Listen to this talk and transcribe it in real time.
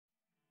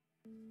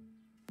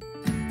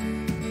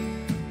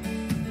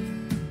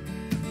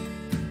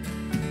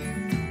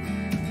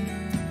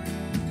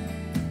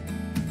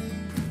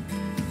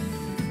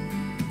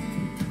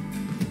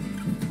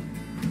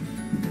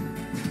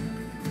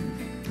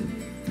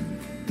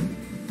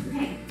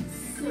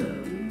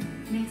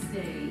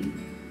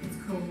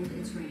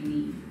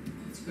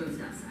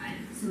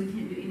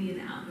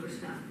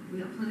we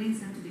got plenty of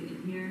stuff to do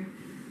in here,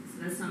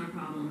 so that's not a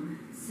problem.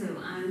 So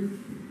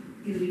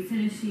I'm going to be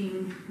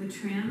finishing the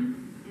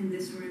trim in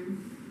this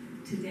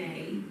room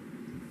today,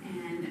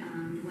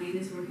 and Dwayne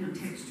is working on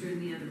texture in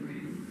the other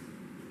room.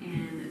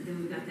 And then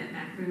we've got that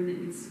back room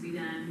that needs to be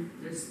done.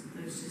 There's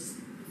just,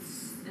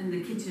 and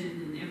the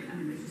kitchen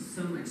and there's just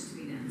so much to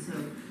be done. So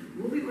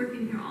we'll be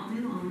working here all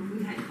day long.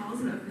 We had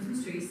calls about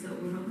Christmas trees, so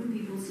we're hoping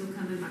people still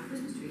come and buy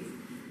Christmas trees.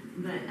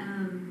 But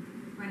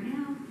right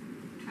now,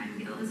 trying to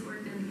get all this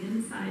work done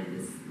inside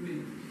this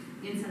room,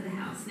 inside the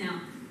house.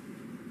 Now,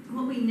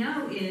 what we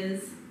know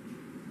is,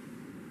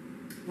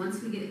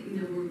 once we get,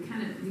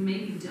 we may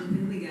be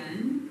jumping the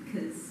gun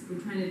because we're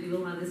trying to do a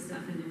lot of this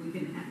stuff, and then we're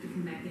going to have to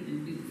come back in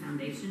and do the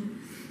foundation,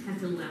 have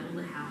to level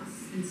the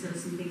house, and so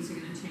some things are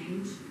going to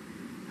change.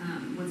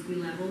 Once we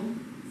level,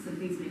 some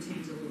things may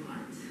change a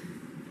lot.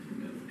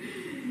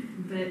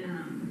 But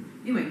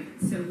anyway,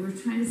 so we're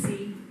trying to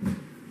see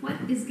what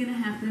is going to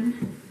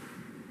happen,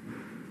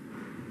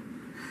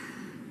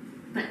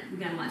 but we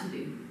got a lot to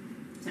do.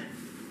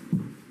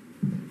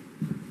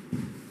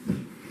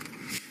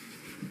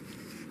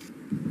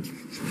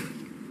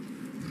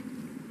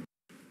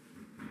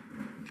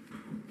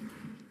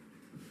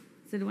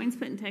 So Dwayne's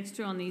putting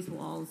texture on these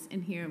walls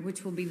in here,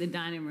 which will be the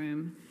dining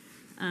room.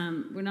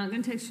 We're not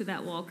going to texture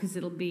that wall because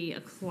it'll be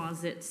a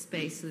closet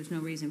space, so there's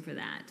no reason for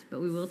that. But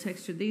we will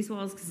texture these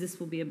walls because this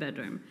will be a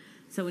bedroom.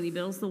 So when he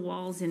builds the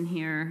walls in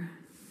here,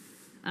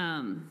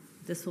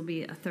 this will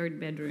be a third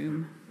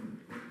bedroom,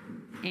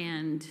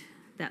 and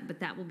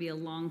that will be a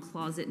long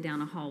closet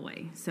down a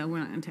hallway. So we're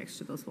not going to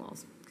texture those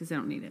walls because I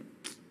don't need it.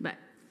 But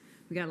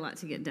we got a lot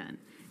to get done.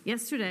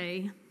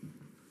 Yesterday,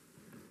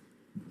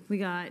 we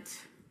got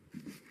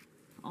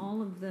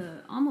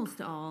almost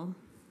all,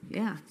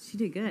 yeah, she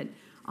did good.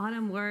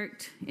 Autumn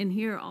worked in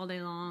here all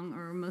day long,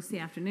 or most of the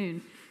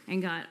afternoon,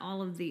 and got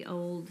all of the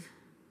old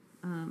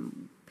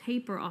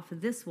paper off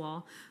of this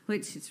wall,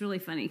 which it's really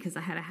funny because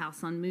I had a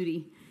house on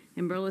Moody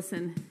in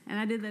Burleson, and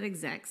I did that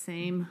exact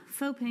same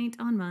faux paint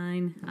on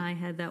mine. I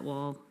had that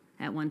wall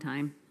at one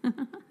time.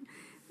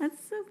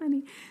 That's so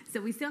funny.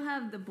 So we still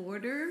have the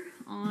border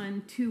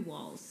on 2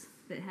 walls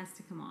that has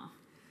to come off.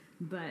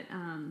 But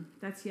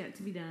that's yet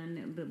to be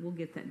done, but we'll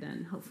get that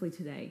done hopefully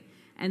today.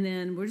 And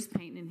then we're just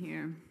painting in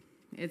here.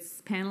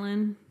 It's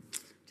paneling,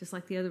 just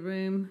like the other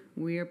room.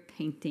 We're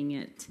painting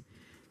it.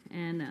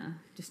 And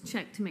just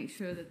check to make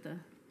sure that the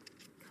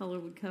color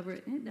would cover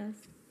it. And it does.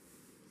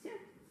 So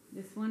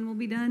this one will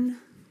be done.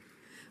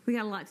 We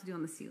got a lot to do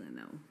on the ceiling,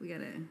 though. We got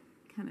to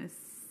kind of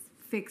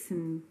fix,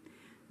 and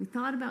we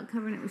thought about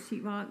covering it with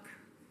sheetrock.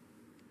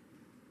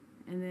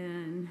 And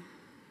then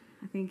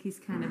I think he's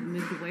kind of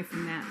moved away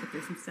from that, but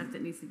there's some stuff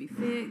that needs to be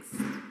fixed,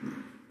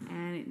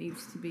 and it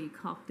needs to be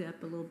caulked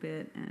up a little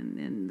bit, and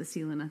then the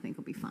ceiling I think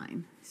will be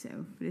fine. So,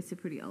 but it's a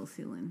pretty old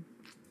ceiling.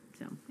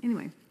 So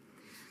anyway,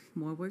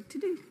 more work to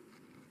do.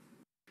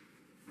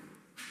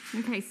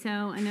 Okay,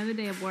 so another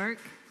day of work.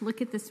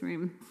 Look at this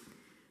room.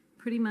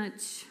 Pretty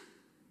much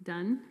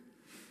done.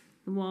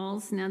 The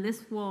walls. Now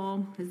this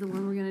wall is the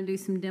one we're going to do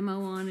some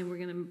demo on, and we're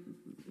going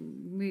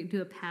to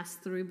do a pass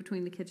through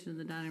between the kitchen and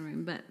the dining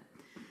room, but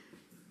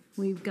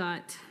we've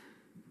got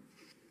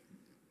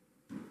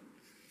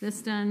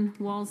this done,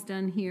 walls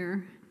done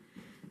here.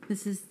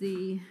 This is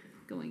the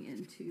going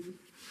into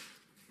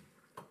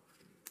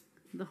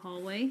the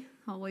hallway.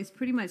 Hallway's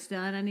pretty much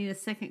done. I need a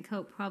second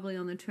coat probably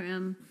on the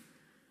trim,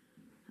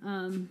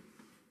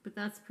 but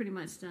that's pretty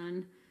much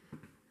done.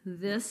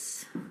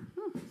 This,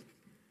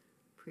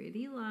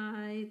 pretty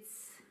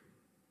lights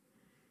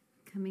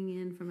coming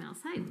in from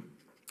outside.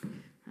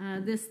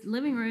 This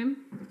living room,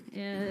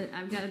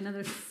 I've got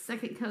another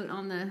second coat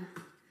on the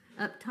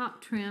up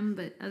top trim,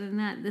 but other than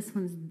that, this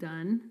one's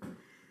done.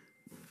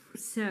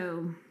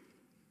 So,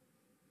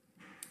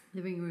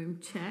 living room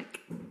check.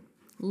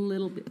 A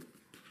little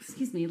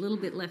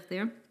bit left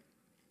there.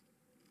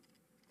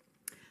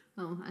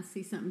 Oh, I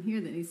see something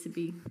here that needs to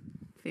be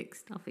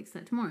fixed. I'll fix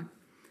that tomorrow.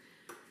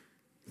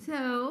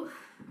 So,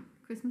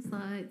 Christmas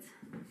lights.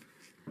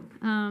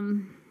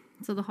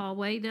 So the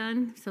hallway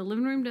done. So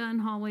living room done,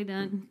 hallway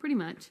done, pretty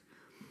much.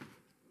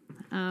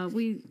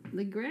 The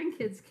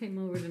grandkids came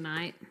over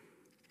tonight,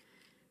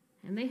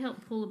 and they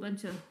helped pull a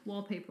bunch of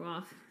wallpaper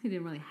off. They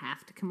didn't really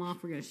have to come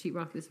off. We're going to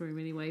sheetrock this room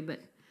anyway,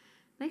 but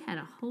they had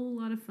a whole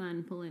lot of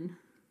fun pulling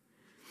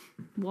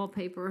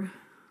wallpaper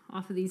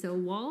off of these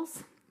old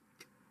walls.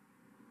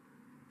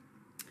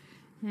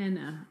 And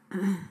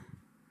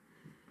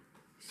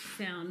she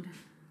found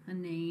a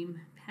name,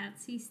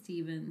 Patsy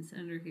Stevens,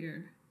 under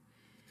here.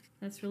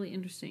 That's really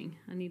interesting.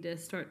 I need to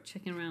start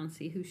checking around and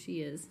see who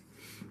she is.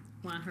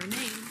 Why her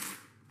name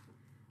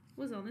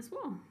was on this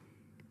wall.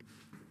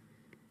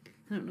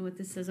 I don't know what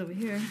this says over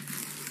here.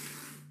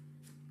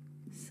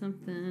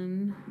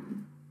 Something,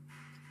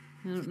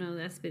 I don't know,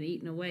 that's been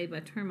eaten away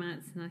by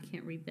termites, and I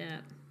can't read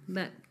that.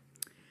 But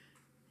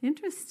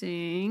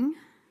interesting.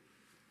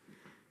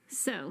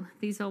 So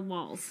these are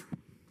walls.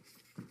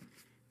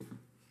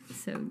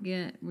 So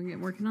we're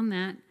getting working on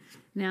that.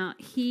 Now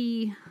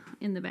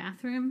in the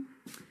bathroom,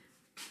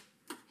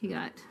 he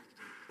got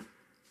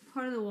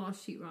part of the wall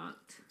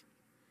sheetrocked.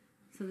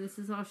 So this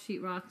is all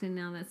sheetrocked, and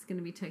now that's going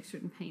to be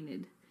textured and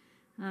painted.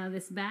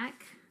 This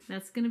back,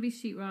 that's going to be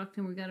sheetrocked,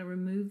 and we've got to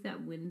remove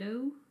that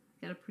window.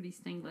 Got a pretty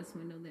stained glass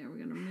window there. We're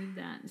going to remove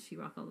that and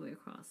sheetrock all the way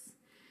across.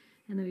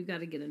 And then we've got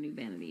to get a new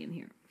vanity in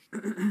here.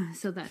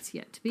 So that's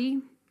yet to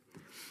be.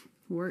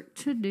 Work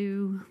to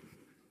do.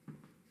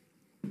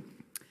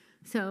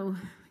 So,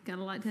 got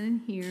a lot done in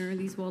here.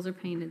 These walls are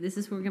painted. This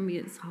is where we're going to be.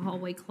 It's a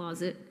hallway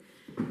closet.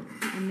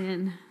 And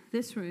then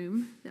this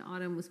room that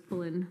Autumn was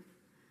pulling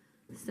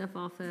stuff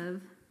off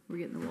of, we're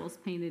getting the walls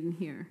painted in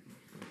here.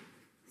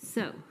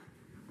 So,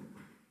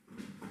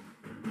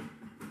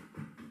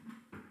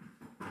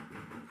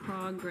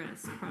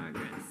 progress.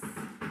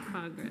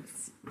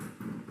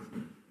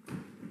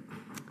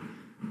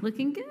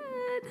 Looking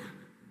good.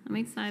 I'm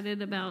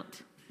excited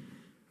about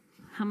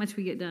how much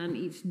we get done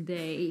each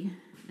day.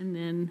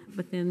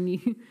 But then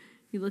you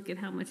look at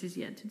how much is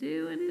yet to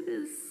do, and it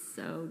is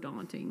so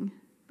daunting.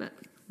 But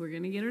we're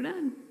going to get her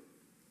done.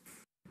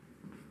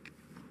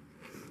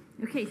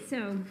 Okay,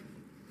 so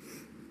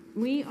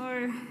we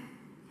are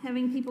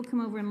having people come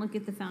over and look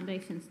at the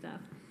foundation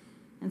stuff.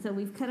 And so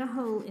we've cut a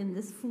hole in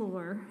this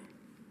floor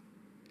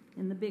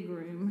in the big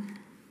room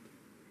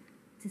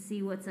to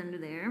see what's under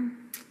there,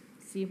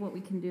 see what we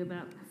can do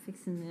about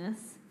fixing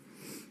this.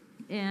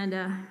 And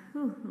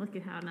look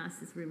at how nice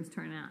this room's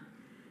turned out.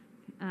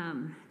 Wow,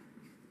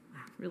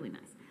 really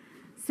nice.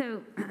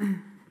 So,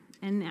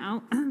 and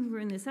now we're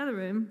in this other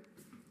room,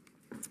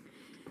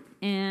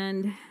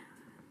 and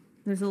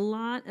there's a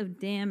lot of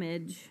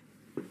damage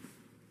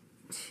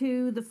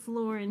to the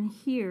floor in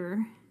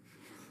here.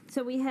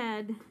 So we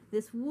had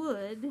this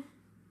wood,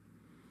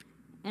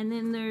 and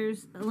then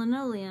there's a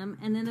linoleum,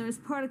 and then there's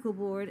particle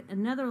board,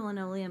 another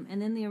linoleum,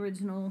 and then the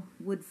original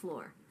wood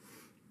floor.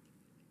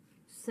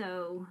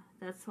 So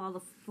that's all the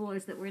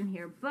floors that were in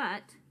here,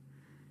 but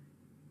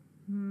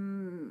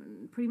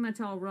pretty much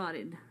all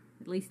rotted,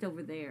 at least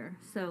over there.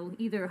 So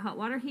either a hot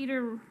water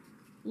heater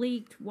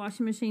leaked,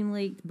 washing machine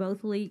leaked,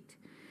 both leaked,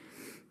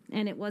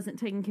 and it wasn't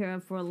taken care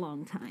of for a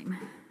long time.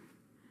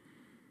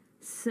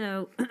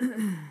 So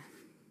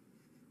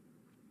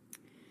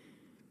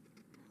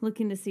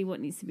looking to see what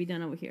needs to be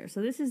done over here.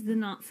 So this is the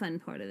not fun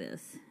part of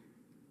this.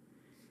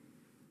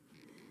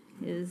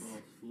 Is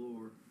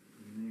floor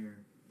in there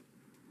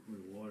where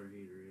the water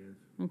heater is.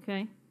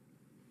 Okay.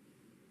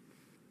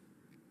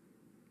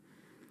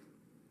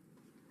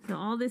 So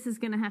all this is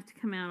going to have to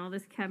come out. All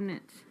this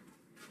cabinet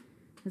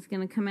is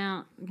going to come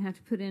out. We're going to have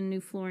to put in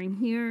new flooring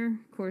here.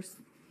 Of course,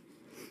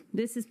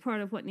 this is part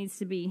of what needs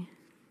to be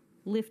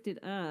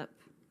lifted up,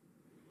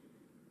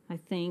 I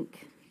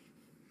think,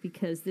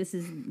 because this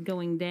is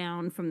going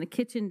down from the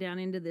kitchen down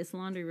into this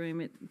laundry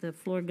room. The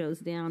floor goes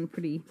down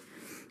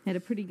at a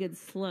pretty good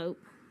slope.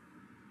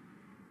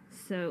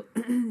 So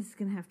this is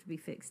going to have to be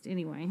fixed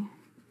anyway. I'm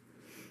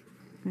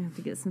going to have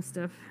to get some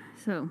stuff.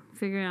 So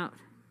figure out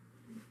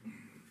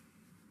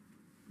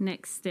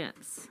next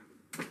steps.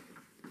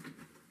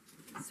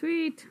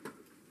 Sweet.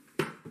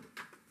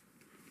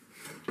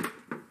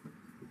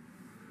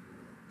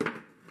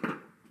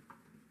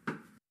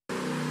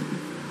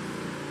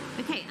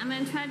 Okay, I'm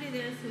going to try to do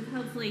this with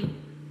hopefully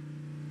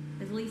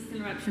as least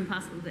interruption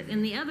possible. But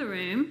in the other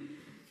room,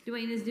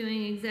 Dwayne is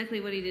doing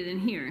exactly what he did in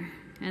here,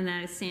 and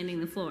that is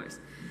sanding the floors.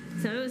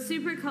 So it was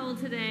super cold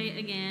today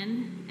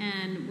again,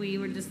 and we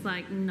were just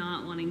like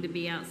not wanting to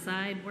be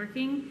outside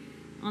working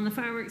on the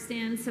fireworks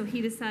stand, so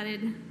he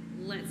decided,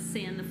 let's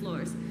sand the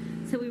floors.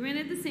 So we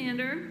rented the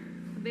sander,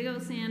 a big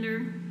old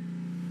sander.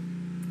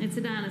 It's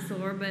a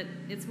dinosaur, but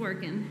it's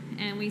working,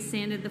 and we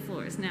sanded the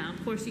floors. Now,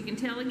 of course, you can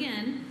tell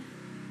again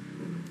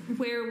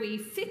where we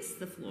fixed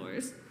the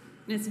floors.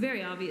 And it's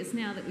very obvious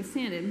now that we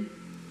sanded.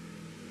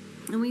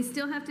 And we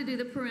still have to do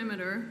the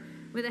perimeter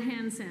with a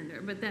hand sander,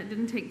 but that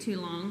didn't take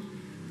too long.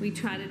 We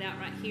tried it out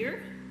right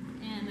here,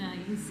 and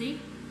you can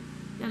see,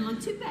 doesn't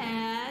look too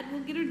bad.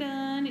 We'll get her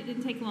done. It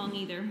didn't take long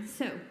either.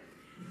 So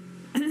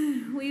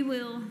we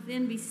will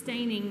then be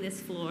staining this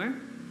floor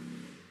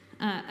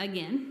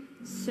again.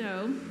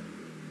 So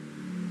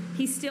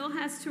he still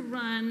has to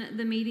run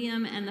the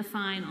medium and the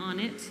fine on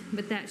it,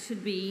 but that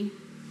should be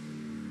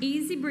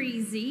easy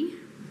breezy,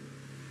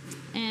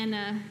 and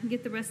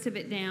get the rest of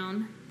it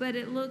down. But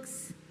it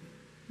looks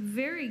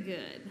very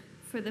good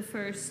for the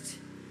first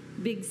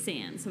big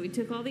sand. So we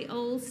took all the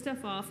old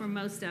stuff off, or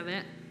most of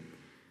it.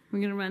 We're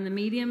going to run the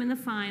medium and the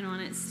fine on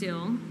it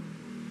still,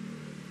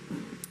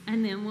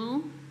 and then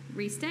we'll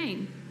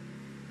restain.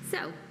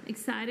 So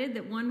excited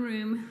that one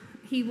room,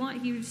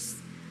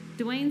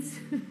 Dwayne's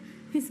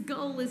his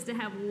goal is to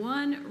have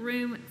one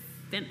room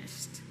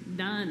finished,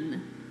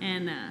 done,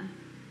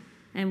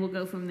 and we'll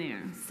go from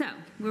there. So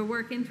we're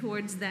working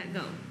towards that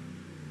goal.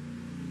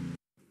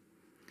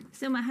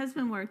 So my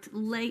husband worked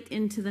late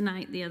into the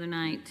night the other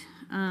night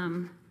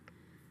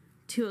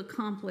to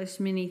accomplish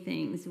many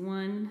things.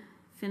 One,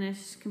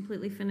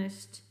 completely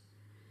finished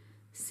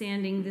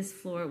sanding this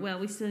floor. Well,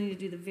 we still need to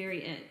do the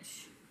very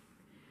edge.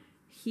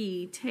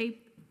 He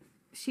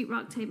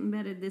sheetrock tape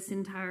embedded this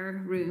entire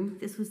room.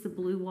 This was the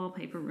blue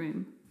wallpaper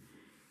room.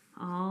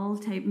 all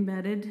tape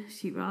embedded,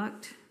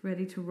 sheetrocked,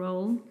 ready to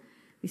roll.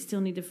 We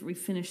still need to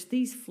refinish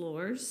these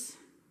floors.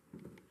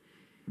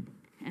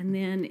 And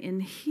then in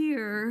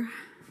here,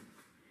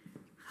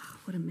 oh,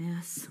 what a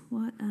mess.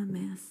 What a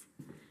mess.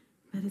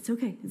 But it's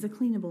okay. It's a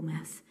cleanable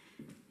mess.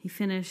 He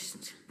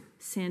finished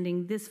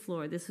sanding this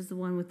floor. This is the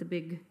one with the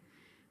big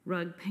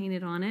rug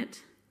painted on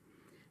it.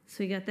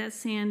 So we got that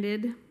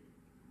sanded.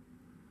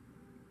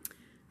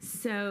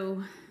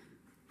 So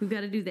we've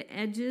got to do the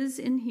edges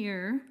in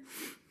here.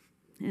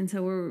 And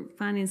so we're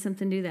finding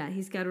something to do that.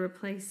 He's got to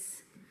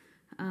replace,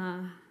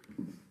 right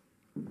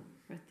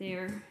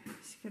there,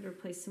 he's got to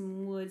replace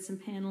some wood, some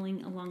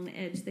paneling along the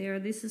edge there.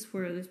 This is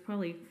where there's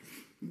probably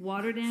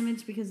water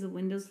damage because the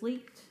windows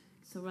leaked.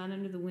 So right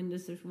under the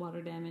windows there's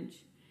water damage.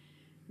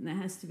 And that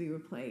has to be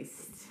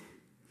replaced.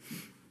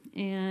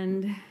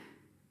 And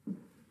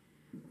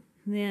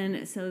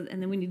then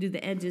we need to do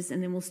the edges,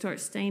 and then we'll start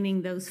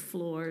staining those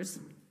floors.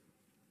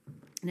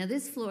 Now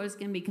this floor is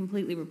going to be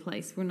completely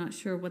replaced. We're not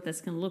sure what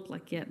that's going to look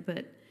like yet,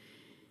 but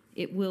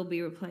it will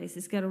be replaced.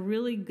 It's got a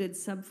really good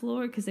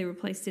subfloor because they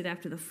replaced it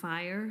after the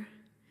fire.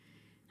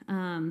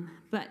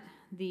 But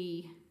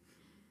the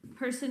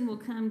person will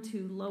come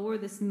to lower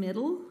this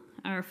middle.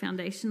 Our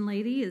foundation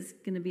lady is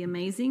going to be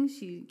amazing.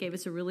 She gave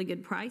us a really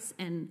good price,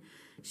 and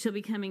she'll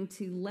be coming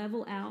to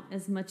level out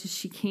as much as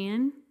she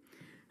can,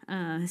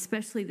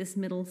 especially this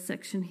middle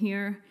section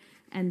here,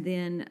 and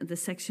then the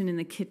section in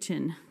the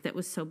kitchen that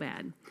was so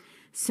bad.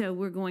 So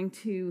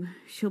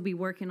she'll be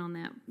working on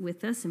that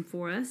with us and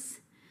for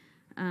us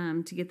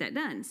to get that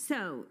done.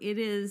 So it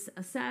is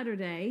a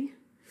Saturday.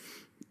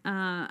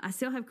 I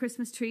still have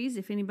Christmas trees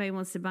if anybody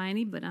wants to buy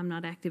any, but I'm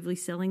not actively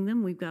selling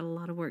them. We've got a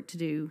lot of work to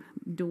do.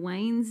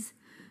 Dwayne's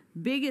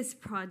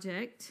biggest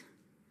project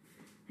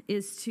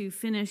is to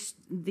finish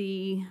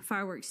the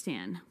fireworks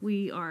stand.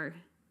 We are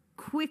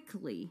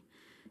quickly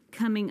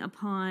coming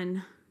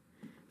upon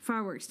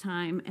fireworks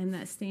time, and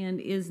that stand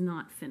is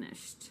not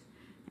finished.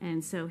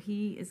 And so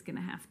he is going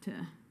to have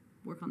to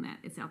work on that.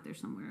 It's out there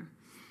somewhere.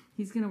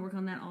 He's going to work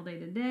on that all day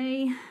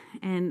today,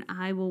 and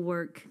I will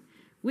work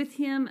with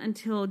him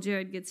until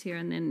Jared gets here,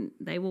 and then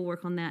they will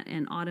work on that,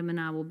 and Autumn and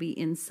I will be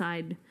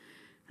inside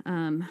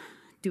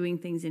doing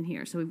things in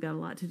here. So we've got a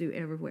lot to do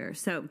everywhere.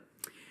 So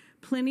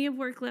plenty of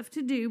work left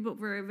to do, but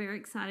we're very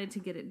excited to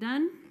get it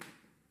done.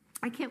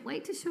 I can't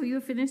wait to show you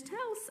a finished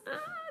house.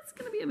 It's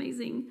going to be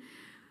amazing.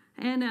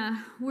 And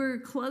we're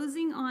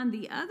closing on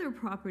the other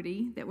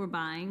property that we're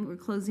buying. We're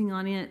closing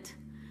on it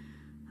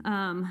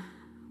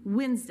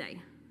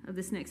Wednesday of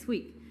this next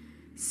week.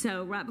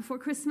 So right before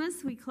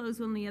Christmas, we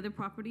close on the other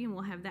property, and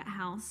we'll have that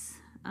house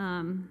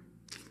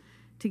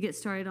to get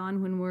started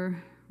on when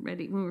we're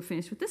ready, when we're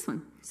finished with this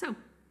one. So,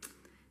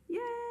 yay!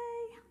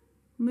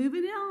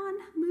 Moving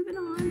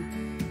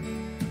on.